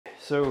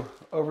so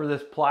over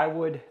this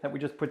plywood that we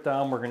just put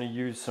down, we're going to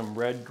use some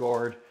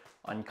Redguard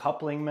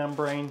Uncoupling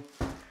membrane.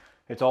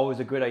 It's always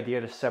a good idea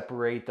to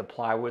separate the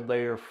plywood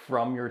layer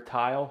from your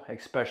tile,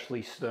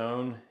 especially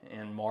stone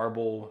and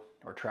marble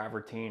or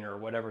travertine or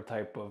whatever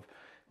type of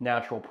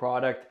natural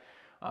product.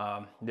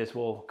 This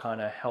will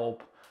kind of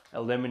help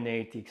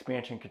eliminate the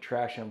expansion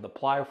contraction of the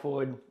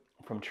plywood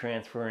from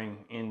transferring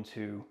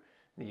into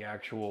the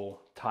actual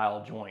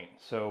tile joint.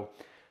 So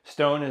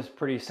stone is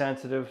pretty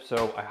sensitive,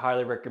 so I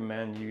highly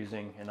recommend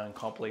using an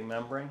uncoupling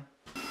membrane.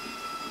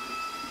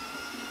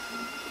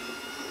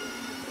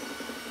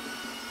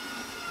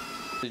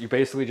 You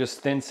basically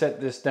just thin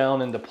set this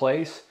down into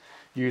place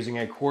using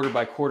a 1/4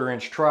 by 1/4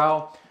 inch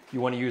trowel.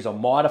 You want to use a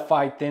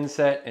modified thin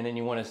set, and then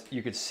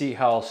you could see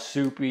how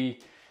soupy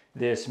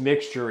this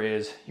mixture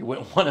is. You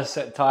wouldn't want to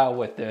set tile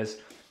with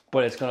this,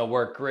 but it's going to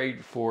work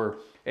great for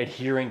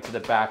adhering to the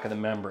back of the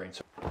membrane.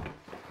 So